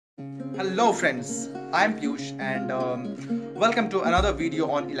Hello friends, I am Piyush and welcome to another video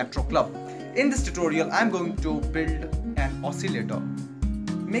on Electro Club. In this tutorial, I am going to build an oscillator.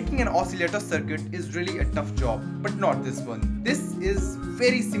 Making an oscillator circuit is really a tough job, but not this one. This is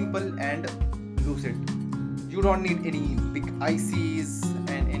very simple and lucid. You don't need any big ICs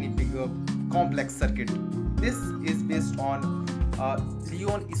and any bigger complex circuit. This is based on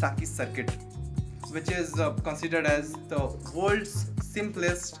Esaki circuit, which is considered as the world's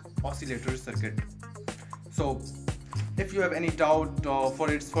simplest oscillator circuit. So if you have any doubt for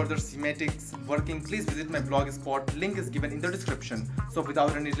its further schematics working, please visit my blog spot. Link is given in the description. So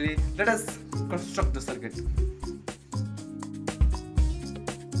without any delay, let us construct the circuit.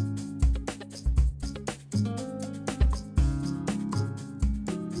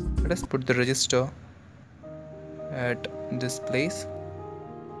 Let us put the resistor at this place,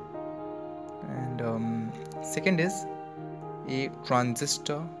 and second is a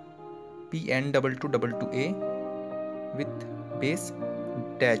transistor PN2222A with base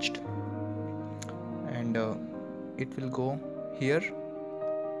attached, and it will go here.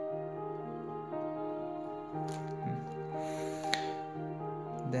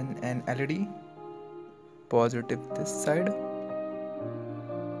 Then an LED positive this side.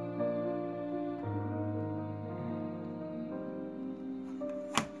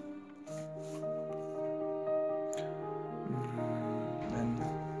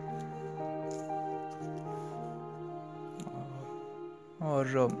 Or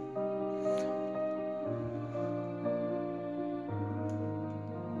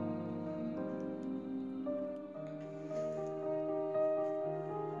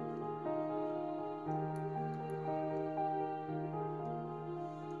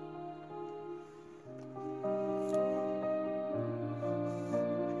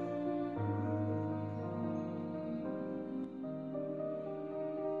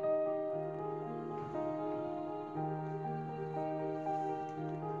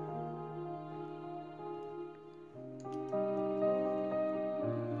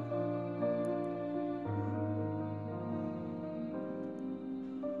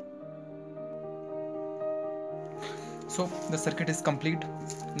so the circuit is complete.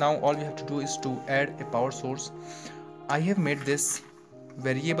 Now all we have to do is to add a power source. I have made this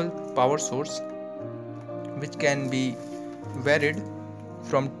variable power source which can be varied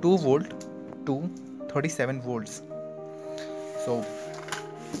from 2 volt to 37 volts. So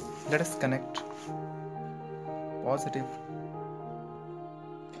let us connect positive.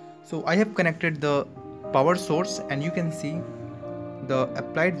 So I have connected the power source, and you can see the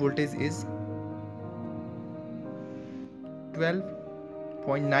applied voltage is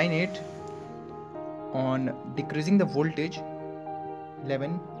 12.98. On decreasing the voltage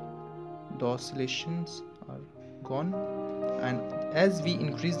 11, the oscillations are gone, and as we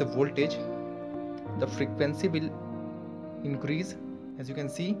increase the voltage, the frequency will increase, as you can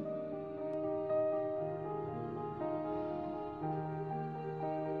see.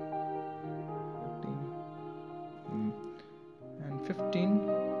 And 15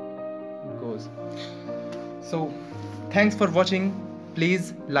 goes. So thanks for watching.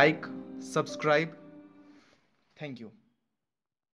 Please like, subscribe. Thank you.